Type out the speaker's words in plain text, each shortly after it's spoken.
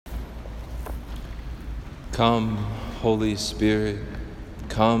Come, Holy Spirit,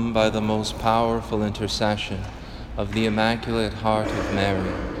 come by the most powerful intercession of the Immaculate Heart of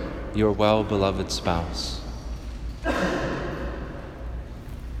Mary, your well-beloved spouse.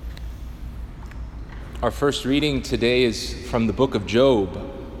 Our first reading today is from the book of Job,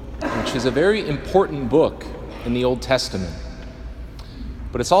 which is a very important book in the Old Testament,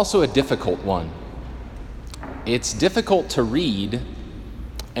 but it's also a difficult one. It's difficult to read,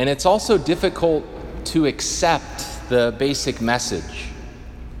 and it's also difficult to accept the basic message.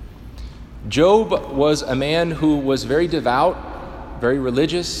 Job was a man who was very devout, very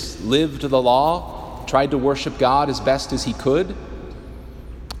religious, lived the law, tried to worship God as best as he could,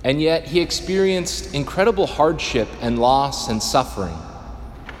 and yet he experienced incredible hardship and loss and suffering.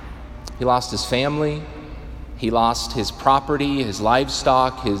 He lost his family, he lost his property, his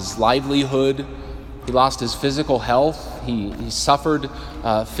livestock, his livelihood. He lost his physical health. He suffered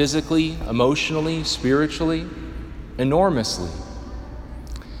physically, emotionally, spiritually, enormously.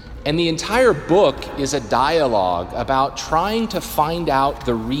 And the entire book is a dialogue about trying to find out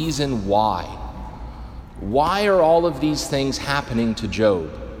the reason why. Why are all of these things happening to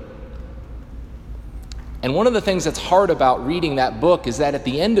Job? And one of the things that's hard about reading that book is that at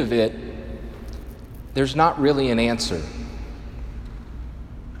the end of it, there's not really an answer.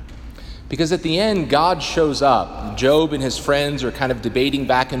 Because at the end, God shows up. Job and his friends are kind of debating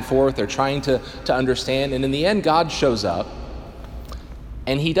back and forth. They're trying to understand. And in the end, God shows up.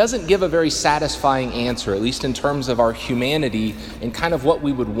 And he doesn't give a very satisfying answer, at least in terms of our humanity and kind of what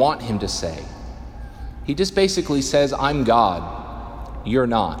we would want him to say. He just basically says, I'm God, you're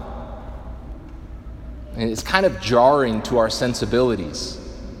not. And it's kind of jarring to our sensibilities.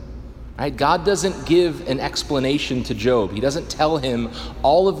 Right? God doesn't give an explanation to Job. He doesn't tell him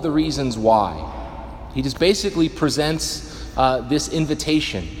all of the reasons why. He just basically presents this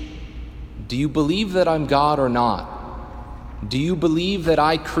invitation. Do you believe that I'm God or not? Do you believe that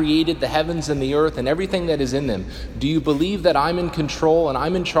I created the heavens and the earth and everything that is in them? Do you believe that I'm in control and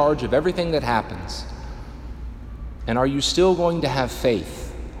I'm in charge of everything that happens? And are you still going to have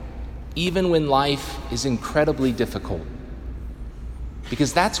faith, even when life is incredibly difficult?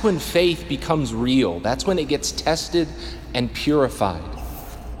 Because that's when faith becomes real. That's when it gets tested and purified.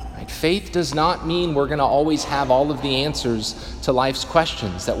 Right? Faith does not mean we're going to always have all of the answers to life's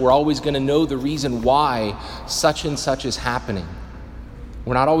questions, that we're always going to know the reason why such and such is happening.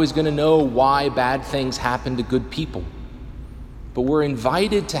 We're not always going to know why bad things happen to good people. But we're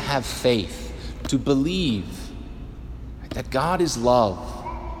invited to have faith, to believe that God is love,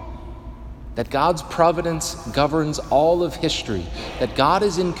 that God's providence governs all of history, that God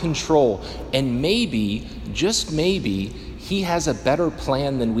is in control, and maybe, just maybe, he has a better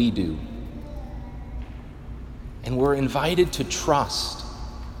plan than we do. And we're invited to trust.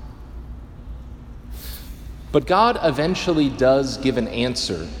 But God eventually does give an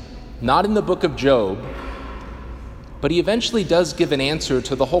answer, not in the book of Job, but he eventually does give an answer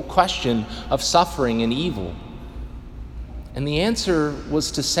to the whole question of suffering and evil. And the answer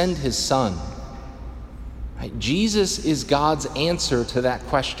was to send his son. Right? Jesus is God's answer to that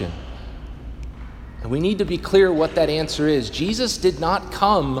question. And we need to be clear what that answer is. Jesus did not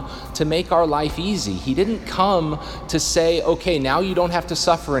come to make our life easy. He didn't come to say, okay, now you don't have to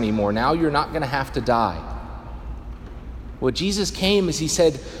suffer anymore. Now you're not going to have to die. What Jesus came is he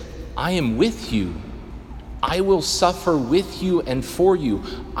said, I am with you. I will suffer with you and for you.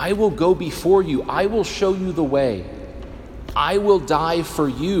 I will go before you. I will show you the way. I will die for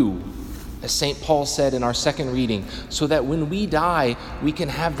you, as St. Paul said in our second reading, so that when we die, we can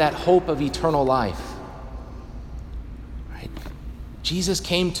have that hope of eternal life. Right? Jesus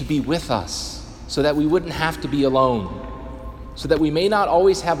came to be with us so that we wouldn't have to be alone, so that we may not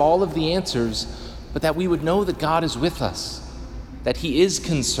always have all of the answers, but that we would know that God is with us, that he is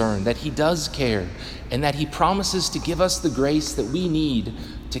concerned, that he does care, and that he promises to give us the grace that we need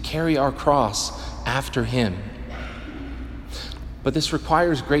to carry our cross after him. But this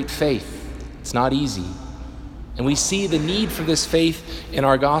requires great faith. It's not easy. And we see the need for this faith in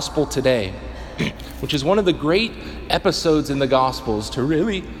our gospel today, which is one of the great episodes in the Gospels to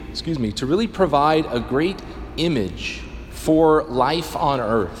really provide a great image for life on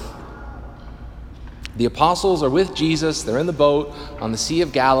earth. The apostles are with Jesus. They're in the boat on the Sea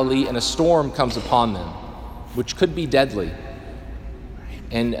of Galilee, and a storm comes upon them, which could be deadly.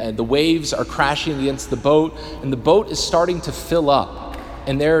 And the waves are crashing against the boat, and the boat is starting to fill up,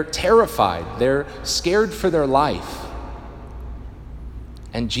 and they're terrified. They're scared for their life.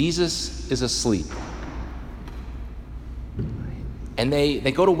 And Jesus is asleep. And they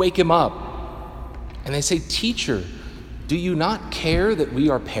go to wake him up, and they say, "Teacher, do you not care that we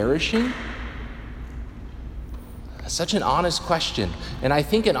are perishing?" Such an honest question, and I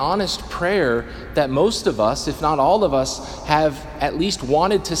think an honest prayer that most of us, if not all of us, have at least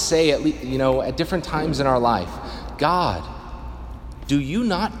wanted to say at different times in our life. God, do you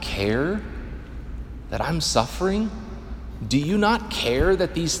not care that I'm suffering? Do you not care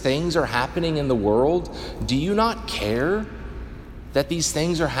that these things are happening in the world? Do you not care that these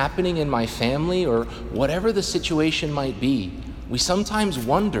things are happening in my family, or whatever the situation might be? We sometimes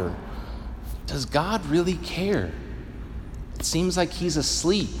wonder, does God really care? It seems like he's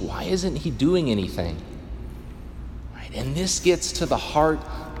asleep. Why isn't he doing anything? Right? And this gets to the heart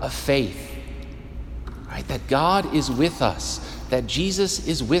of faith, right? That God is with us, that Jesus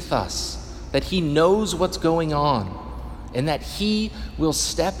is with us, that he knows what's going on, and that he will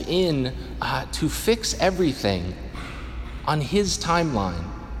step in to fix everything on his timeline,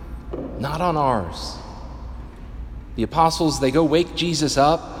 not on ours. The apostles, they go wake Jesus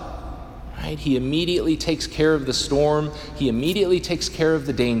up. Right? He immediately takes care of the storm. He immediately takes care of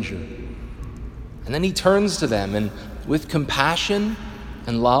the danger. And then he turns to them, and with compassion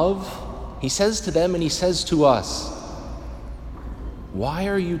and love, he says to them and he says to us, "Why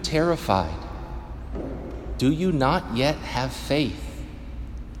are you terrified? Do you not yet have faith?"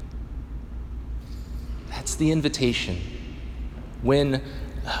 That's the invitation. When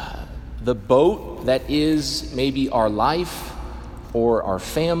the boat that is maybe our life or our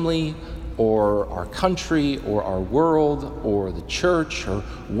family or our country or our world or the church or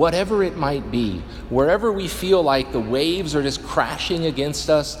whatever it might be, wherever we feel like the waves are just crashing against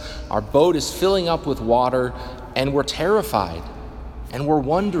us, our boat is filling up with water, and we're terrified and we're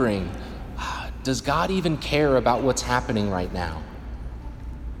wondering, does God even care about what's happening right now?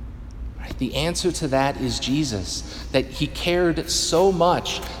 Right? The answer to that is Jesus, that he cared so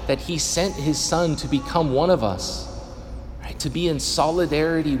much that he sent his son to become one of us, right? To be in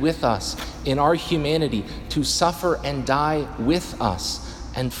solidarity with us in our humanity, to suffer and die with us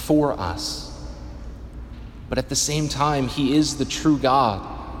and for us. But at the same time, he is the true God,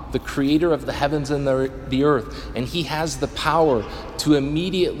 the creator of the heavens and the earth, and he has the power to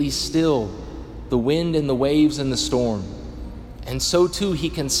immediately still the wind and the waves and the storm. And so too, he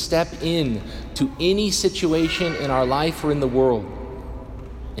can step in to any situation in our life or in the world.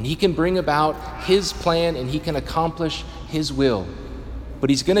 And he can bring about his plan, and he can accomplish his will. But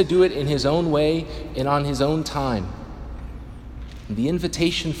he's going to do it in his own way and on his own time. And the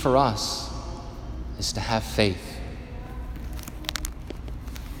invitation for us is to have faith.